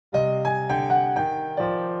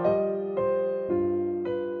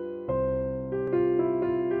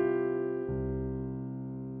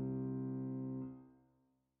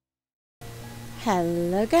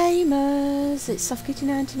Hello gamers, it's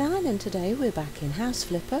SoftKitty99 and today we're back in House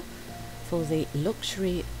Flipper for the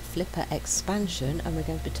Luxury Flipper expansion, and we're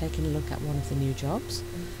going to be taking a look at one of the new jobs.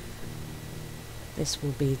 This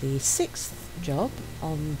will be the 6th job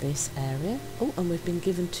on this area. Oh, and we've been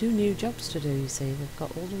given 2 new jobs to do, you see. We've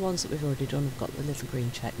got all the ones that we've already done, we've got the little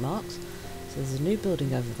green check marks. So there's a new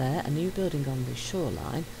building over there, a new building on the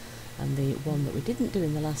shoreline, and the one that we didn't do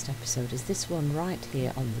in the last episode is this one right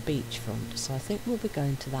here on the beachfront. So I think we'll be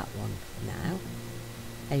going to that one now.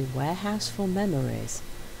 A warehouse for memories.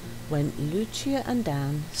 When Lucia and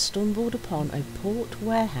Dan stumbled upon a port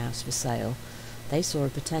warehouse for sale, they saw a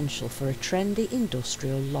potential for a trendy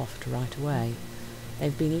industrial loft right away.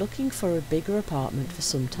 They've been looking for a bigger apartment for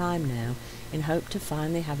some time now, in hope to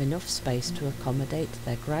finally have enough space to accommodate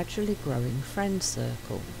their gradually growing friend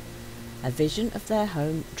circle. A vision of their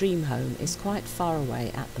dream home is quite far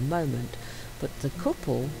away at the moment, but the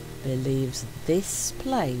couple believes this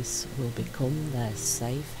place will become their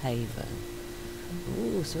safe haven.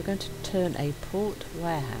 Ooh, so we're going to turn a port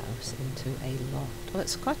warehouse into a loft. Well,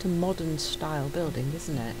 it's quite a modern style building,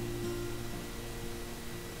 isn't it?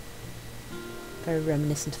 Very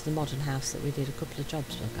reminiscent of the modern house that we did a couple of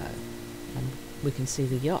jobs ago. And we can see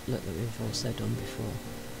the yacht look that we've also done before.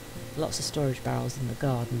 Lots of storage barrels in the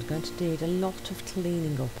garden. Going to need a lot of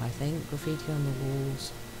cleaning up, I think. Graffiti on the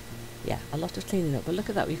walls. Yeah, a lot of cleaning up. But look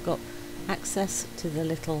at that, we've got access to the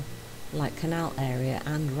little canal area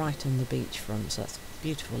and right on the beachfront, so that's a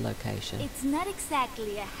beautiful location. It's not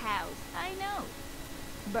exactly a house, I know.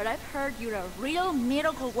 But I've heard you're a real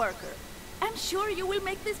miracle worker. I'm sure you will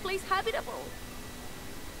make this place habitable.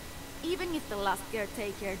 Even if the last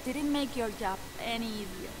caretaker didn't make your job any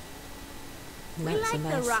easier. We like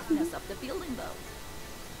the roughness of the building, though.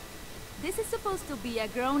 This is supposed to be a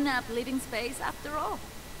grown-up living space after all.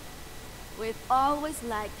 We've always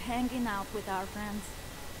liked hanging out with our friends.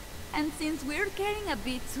 And since we're getting a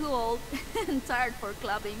bit too old and tired for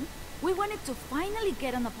clubbing, we wanted to finally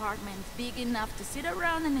get an apartment big enough to sit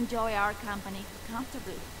around and enjoy our company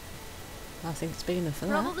comfortably. I think it's big enough for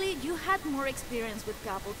that. Probably you had more experience with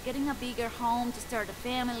couples getting a bigger home to start a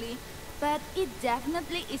family, but it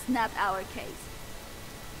definitely is not our case.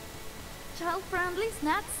 Child-friendly is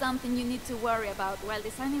not something you need to worry about while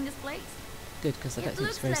designing this place. Good, because I don't think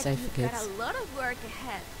it's very safe for kids. It looks like you've got a lot of work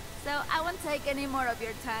ahead, so I won't take any more of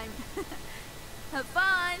your time. Have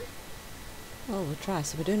fun! Well, we'll try.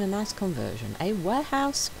 So we're doing a nice conversion. A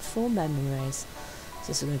warehouse for memories. So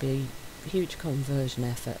this is going to be a huge conversion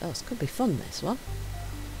effort. Oh, this could be fun, this one.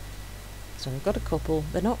 So we've got a couple.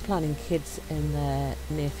 They're not planning kids in their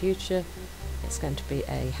near future. It's going to be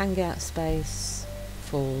a hangout space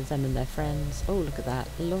for them and their friends. Oh, look at that.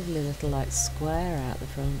 Lovely little square out the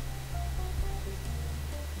front.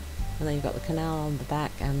 And then you've got the canal on the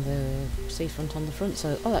back and the seafront on the front.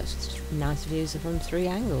 So, oh, that's nice views from 3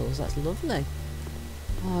 angles. That's lovely.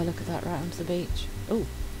 Oh, look at that right onto the beach. Oh.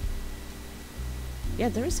 Yeah,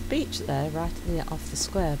 there is a beach there right off the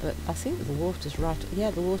square, but I think the water's right... Yeah,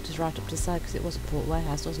 the water's right up to the side because it was a port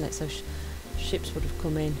warehouse, wasn't it? So ships would have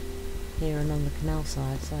come in here and on the canal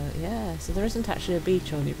side. So, yeah. So there isn't actually a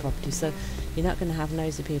beach on your property, so you're not going to have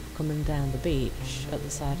nosy people coming down the beach at the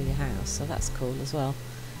side of your house. So that's cool as well.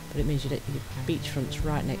 But it means your beachfront's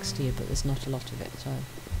right next to you, but there's not a lot of it, so...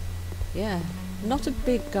 Yeah, not a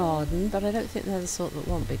big garden, but I don't think they're the sort that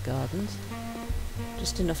want big gardens.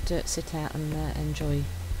 Just enough to sit out and enjoy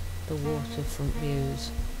the waterfront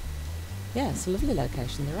views. Yeah, it's a lovely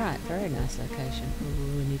location, they're right, very nice location.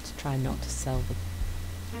 Ooh, we need to try not to sell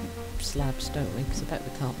the slabs, don't we, because I bet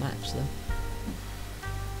we can't match them.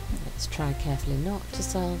 Let's try carefully not to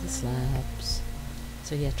sell the slabs.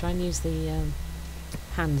 So yeah, try and use the...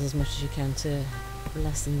 hands as much as you can to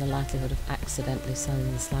lessen the likelihood of accidentally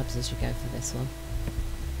selling the slabs as you go for this one.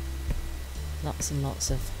 Lots and lots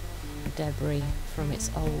of debris from its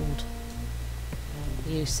old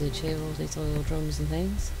usage here, all these oil drums and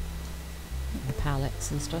things, and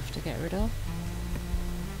pallets and stuff to get rid of.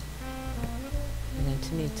 We're going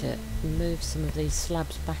to need to move some of these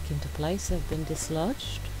slabs back into place. They've been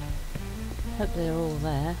dislodged. Hope they're all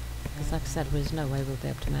there, because like I said, there's no way we'll be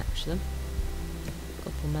able to match them.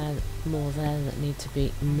 Couple more there that need to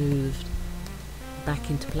be moved back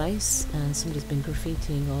into place, and somebody's been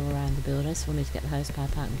graffitiing all around the building, so we'll need to get the hose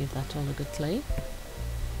pipe out and give that all a good clean.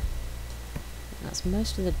 That's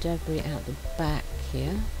most of the debris out the back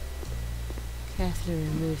here. Carefully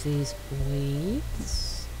remove these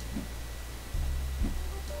weeds.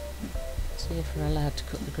 See if we're allowed to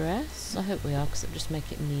cut the grass. I hope we are, because it'll just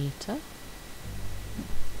make it neater.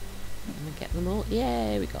 Can we get them all?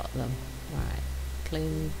 Yeah, we got them. them. Right,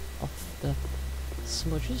 clean off the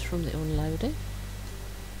smudges from the unloading. There we go. Right,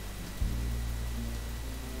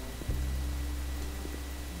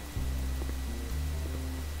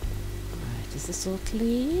 Is this all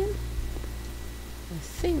clean? I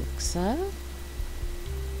think so.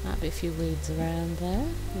 Might be a few weeds around there.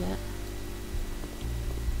 Yeah.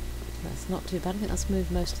 That's not too bad. I think that's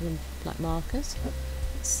moved most of the black markers.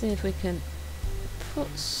 Let's see if we can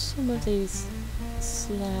put some of these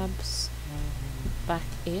slabs back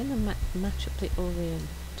in and match up the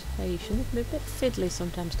orientation. It can be a bit fiddly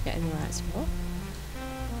sometimes to get in the right spot.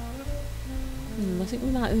 I think we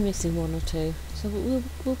might be missing one or two, so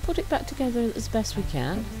we'll put it back together as best we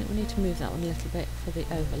can. I think we need to move that one a little bit for the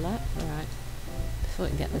overlap. Alright, before we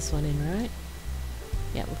can get this one in right.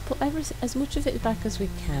 Yeah, we'll put as much of it back as we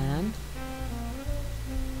can,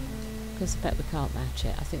 because I bet we can't match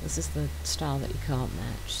it. I think this is the style that you can't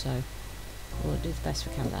match, so we'll do the best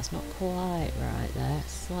we can. That's not quite right there,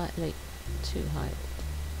 slightly too high.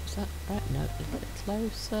 Is that right? No, a little bit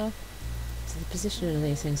closer. So the positioning of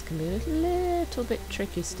these things can be a little bit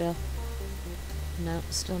tricky still. No,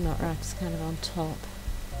 still not right. It's kind of on top.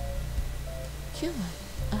 Come on.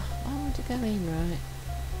 Oh, why won't it go in right?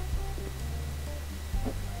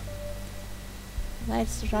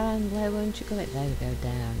 Let's run. Where won't you go? There we go,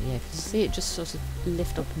 down. Yeah, if you see it just sort of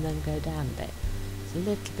lift up and then go down a bit. It's a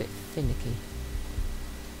little bit finicky.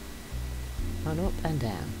 On up and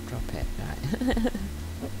down. Drop it. Right.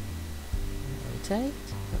 Rotate.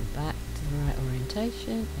 Come back to the right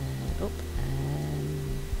orientation. And up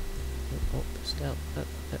and up. Still. Up.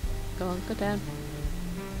 Go on. Go down.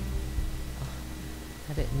 Oh,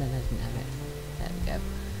 had it and then I didn't have it. There we go.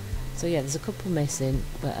 So yeah, there's a couple missing,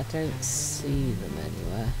 but I don't see them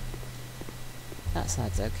anywhere. That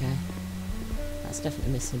side's okay. That's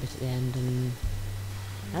definitely missing a bit at the end, and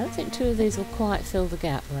I don't think two of these will quite fill the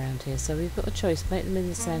gap around here, so we've got a choice. Make them in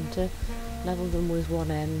the centre, level them with one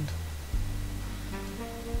end.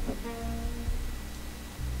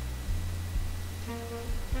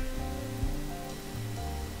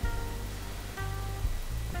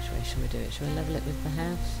 Which way shall we do it? Shall we level it with the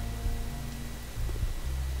house?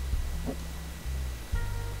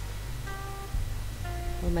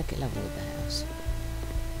 We'll make it level with the house.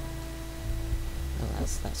 Oh,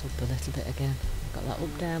 that's up a little bit again. I've got that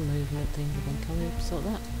up-down movement thing again. Can we sort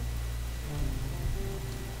that?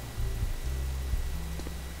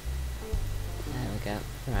 There we go.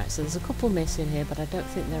 Right, so there's a couple missing here, but I don't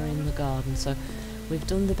think they're in the garden, so we've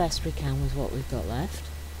done the best we can with what we've got left.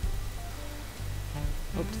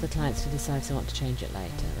 Up to the clients to decide if they want to change it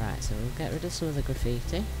later. Right, so we'll get rid of some of the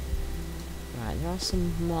graffiti. Right, there are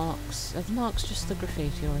some marks. Are the marks just the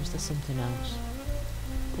graffiti, or is there something else?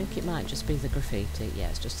 I think it might just be the graffiti. Yeah,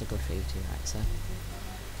 it's just the graffiti, right, so.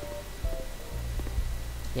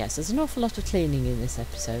 Yes, there's an awful lot of cleaning in this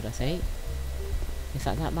episode, I think. In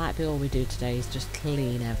fact, that might be all we do today, is just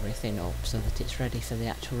clean everything up so that it's ready for the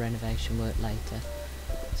actual renovation work later.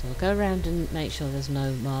 So we'll go around and make sure there's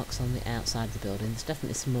no marks on the outside of the building. There's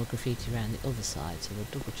definitely some more graffiti around the other side, so we'll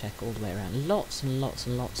double check all the way around. Lots and lots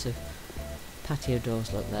and lots of patio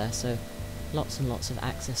doors, look there, so lots and lots of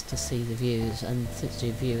access to see the views, and since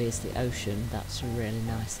the view is the ocean, that's a really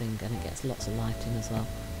nice thing, and it gets lots of lighting as well,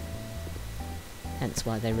 hence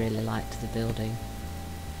why they really liked the building.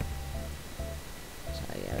 So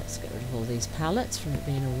yeah, let's get rid of all these pallets from it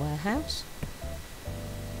being a warehouse.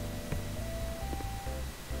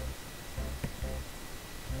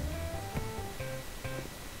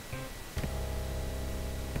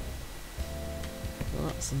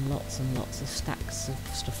 Lots and lots and lots of stacks of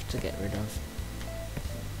stuff to get rid of.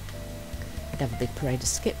 You'd have a big parade of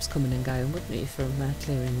skips coming and going, wouldn't you, from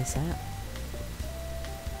clearing this out?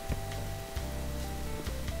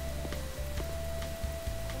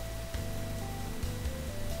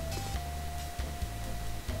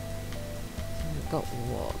 So we've got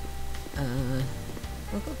what?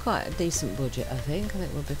 We've got quite a decent budget, I think. I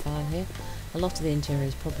think we'll be fine here. A lot of the interior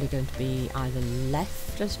is probably going to be either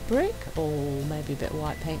left as brick or maybe a bit of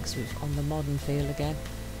white paint because we're on the modern feel again.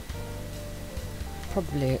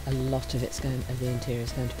 Probably a lot of the interior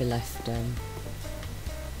is going to be left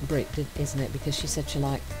brick, isn't it? Because she said she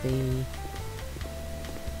liked the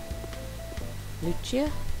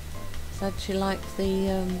Lucia said she liked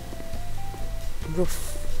the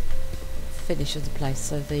rough finish of the place,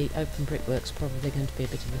 so the open brickwork's probably going to be a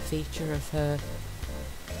bit of a feature of her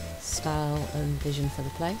style and vision for the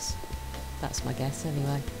place. That's my guess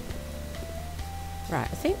anyway. Right,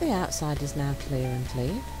 I think the outside is now clear and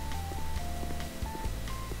clean.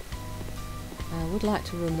 I would like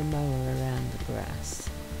to run the mower around the grass,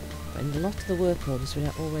 but in a lot of the work orders we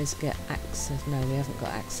don't always get access. No, we haven't got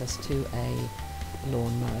access to a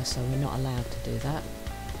lawn mower, so we're not allowed to do that.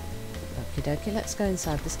 Okie dokie, let's go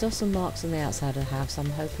inside. There's still some marks on the outside of the house.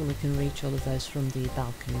 I'm hoping we can reach all of those from the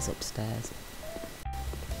balconies upstairs.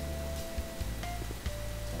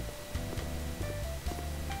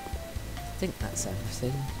 think that's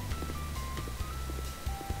everything.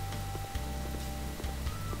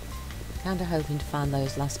 Kinda hoping to find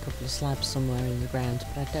those last couple of slabs somewhere in the ground,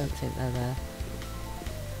 but I don't think they're there.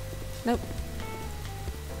 Nope.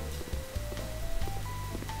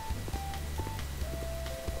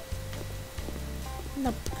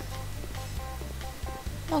 Nope.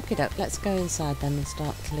 Okie doke, let's go inside then and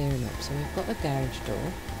start clearing up. So we've got the garage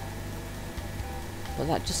door, but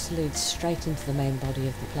that just leads straight into the main body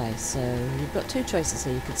of the place. So you've got two choices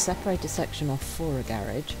here. You could separate a section off for a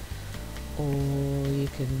garage, or you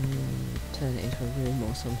can turn it into a room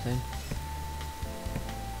or something.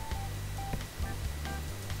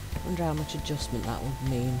 I wonder how much adjustment that would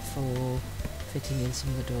mean for fitting in some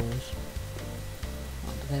of the doors.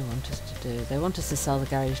 What do they want us to do? They want us to sell the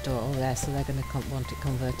garage door. Oh yeah, so they're going to want it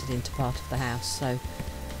converted into part of the house. So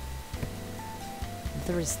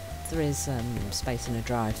there is space in a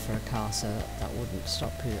drive for a car, so that wouldn't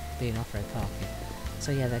stop being off-road parking.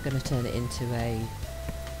 So yeah, they're going to turn it into a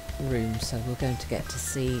room, so we're going to get to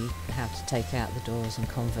see how to take out the doors and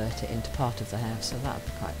convert it into part of the house, so that would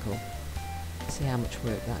be quite cool. See how much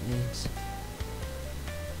work that needs.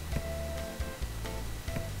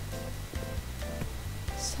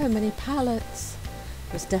 So many pallets.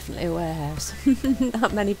 There's definitely a warehouse.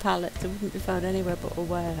 That many pallets, they wouldn't be found anywhere but a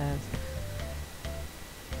warehouse.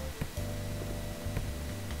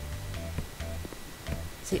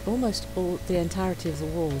 See, almost all the entirety of the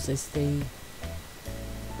walls is the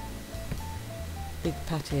big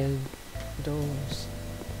patio doors.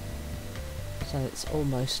 So it's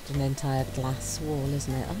almost an entire glass wall,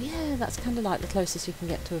 isn't it? Oh yeah, that's kind of like the closest you can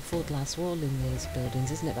get to a full glass wall in these buildings,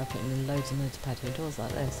 isn't it? By putting in loads and loads of patio doors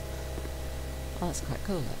like this. Oh, that's quite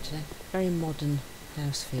cool actually. Very modern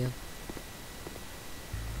house feel.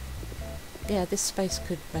 Yeah, this space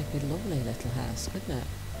could make a lovely little house, couldn't it?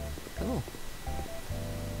 Cool.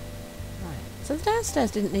 Right, so the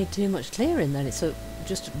downstairs didn't need too much clearing then. It's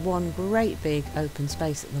just one great big open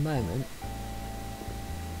space at the moment.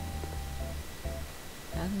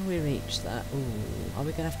 How can we reach that? Ooh, are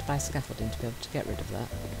we going to have to buy scaffolding to be able to get rid of that?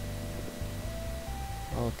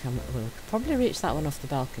 Or we'll probably reach that one off the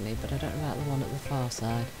balcony, but I don't know about the one at the far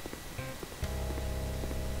side.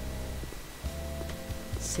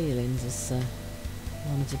 Ceilings is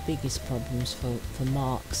one of the biggest problems for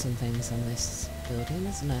marks and things on this building,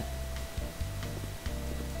 isn't it?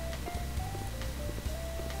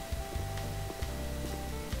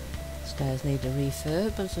 Stairs need a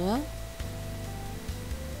refurb as well.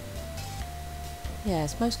 Yeah,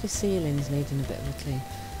 it's mostly ceilings needing a bit of a clean.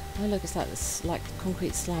 Oh look, it's like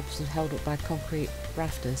concrete slabs held up by concrete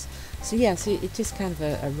rafters. So yeah, so it is kind of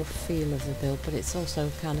a rough feel of the build, but it's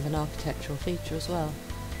also kind of an architectural feature as well.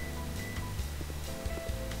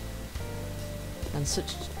 And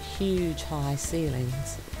such huge high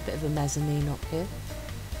ceilings. Bit of a mezzanine up here.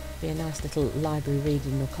 Be a nice little library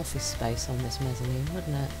reading nook office space on this mezzanine,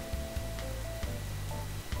 wouldn't it?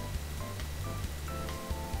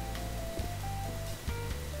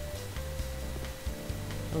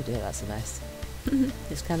 Oh dear, that's a mess.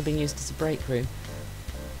 It's kind of being used as a break room.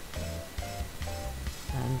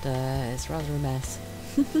 And it's rather a mess.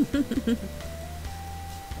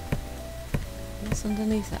 What's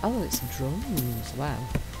underneath it? Oh, it's drums. Wow.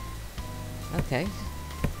 Okay.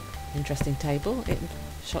 Interesting table.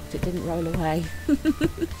 Shocked it didn't roll away.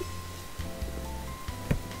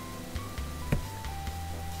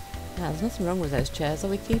 Now, there's nothing wrong with those chairs. Are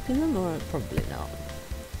we keeping them or probably not?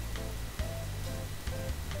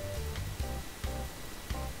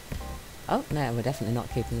 Oh, no, we're definitely not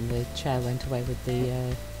keeping them. The chair went away with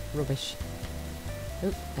the rubbish.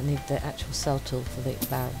 Oh, I need the actual cell tool for the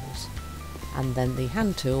barrels. And then the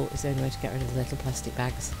hand tool is the only way to get rid of the little plastic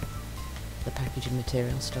bags, the packaging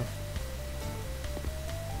material stuff.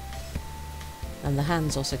 And the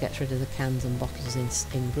hands also gets rid of the cans and bottles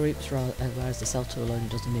in groups, whereas the cell tool only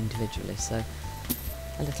does them individually. So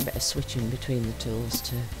a little bit of switching between the tools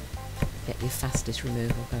to get your fastest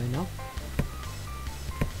removal going on.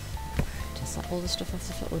 Right, is that all the stuff off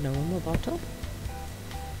the floor? Oh no, one more bottle.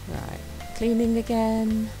 Right, cleaning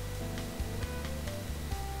again.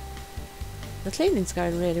 The cleaning's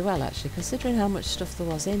going really well actually, considering how much stuff there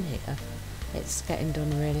was in here. It's getting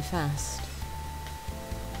done really fast.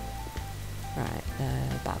 Right,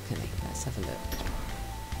 balcony, let's have a look.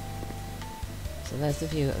 So there's the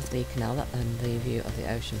view of the canal and the view of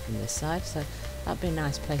the ocean from this side, so that'd be a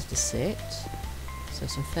nice place to sit. So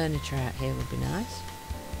some furniture out here would be nice.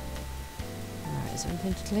 Right, is there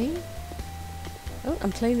anything to clean? Oh,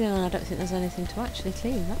 I'm cleaning and I don't think there's anything to actually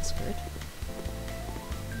clean, that's good.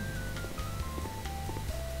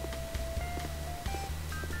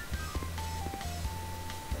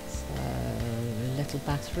 So, little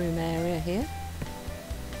bathroom area here.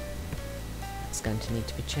 That's going to need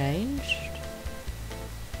to be changed.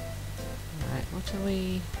 Right, what are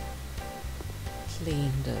we?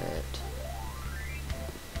 Clean dirt.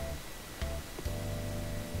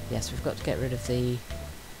 Yes, we've got to get rid of the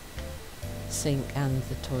sink and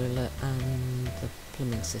the toilet and the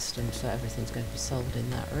plumbing system, so everything's going to be sold in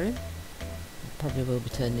that room. It probably will be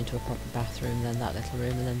turned into a proper bathroom, then that little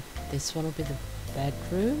room, and then this one will be the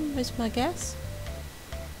bedroom, is my guess.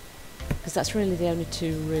 Because that's really the only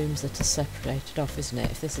two rooms that are separated off, isn't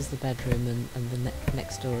it? If this is the bedroom and the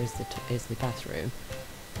next door is the bathroom,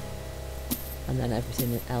 and then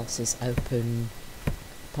everything else is open,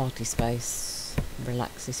 party space,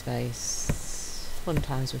 relaxy space, fun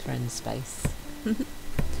times with friends space. So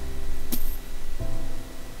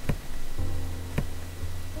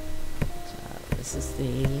this is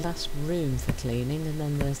the last room for cleaning, and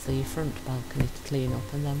then there's the front balcony to clean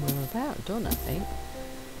up, and then we're about done, I think.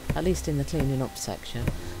 At least in the cleaning up section.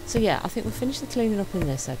 So yeah, I think we'll finish the cleaning up in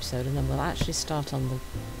this episode, and then we'll actually start on the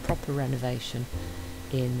proper renovation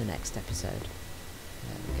in the next episode.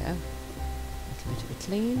 There we go. A little bit of a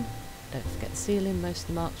clean. Don't forget the ceiling. Most of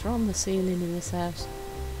the marks are on the ceiling in this house.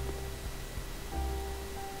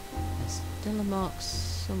 There's still a mark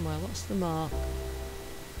somewhere. What's the mark?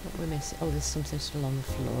 What are we missing? Oh, there's something still on the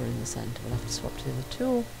floor in the centre. We'll have to swap to the other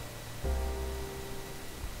tool.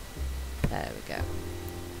 There we go.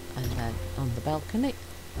 And then on the balcony,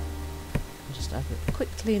 I'll just have a quick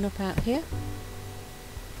clean up out here,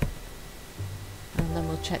 and then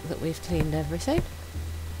we'll check that we've cleaned everything.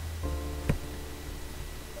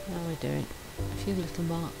 How are we doing? A few little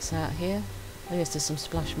marks out here. Oh yes, there's some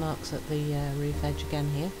splash marks at the roof edge again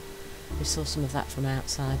here. We saw some of that from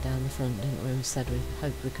outside down the front, didn't we? We said we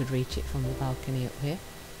hoped we could reach it from the balcony up here,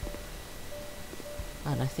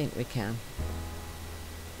 and I think we can.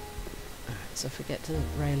 So if we get to the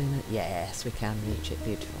railing, yes, we can reach it.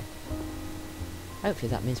 Beautiful. Hopefully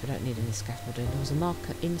that means we don't need any scaffolding. There was a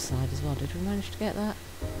marker inside as well. Did we manage to get that?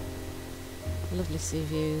 Lovely sea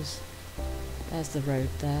views. There's the road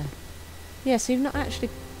there. Yeah, so you've not actually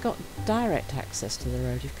got direct access to the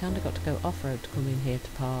road. You've kind of got to go off-road to come in here to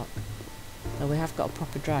park. Though we have got a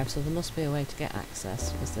proper drive, so there must be a way to get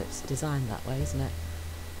access, because it's designed that way, isn't it?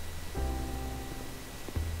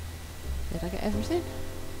 Did I get everything?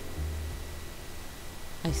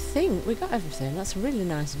 I think we got everything. That's a really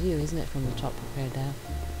nice view, isn't it, from the top up here down?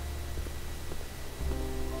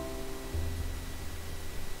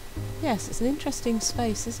 Yes, it's an interesting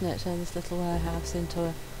space, isn't it? Turn this little warehouse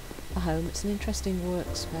into a home. It's an interesting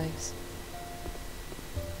workspace.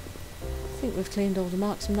 I think we've cleaned all the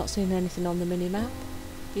marks. I'm not seeing anything on the mini-map.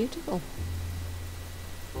 Beautiful.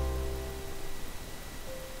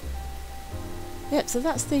 Yep, so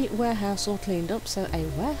that's the warehouse all cleaned up. So a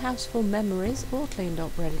warehouse for memories, all cleaned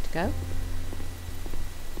up, ready to go.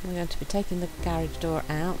 We're going to be taking the garage door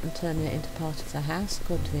out and turning it into part of the house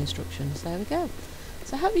according to the instructions. There we go.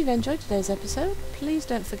 So I hope you've enjoyed today's episode. Please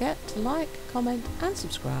don't forget to like, comment and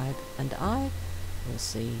subscribe, and I will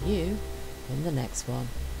see you in the next one.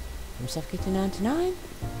 From SoftKitty99,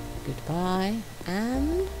 goodbye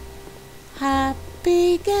and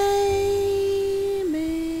happy games!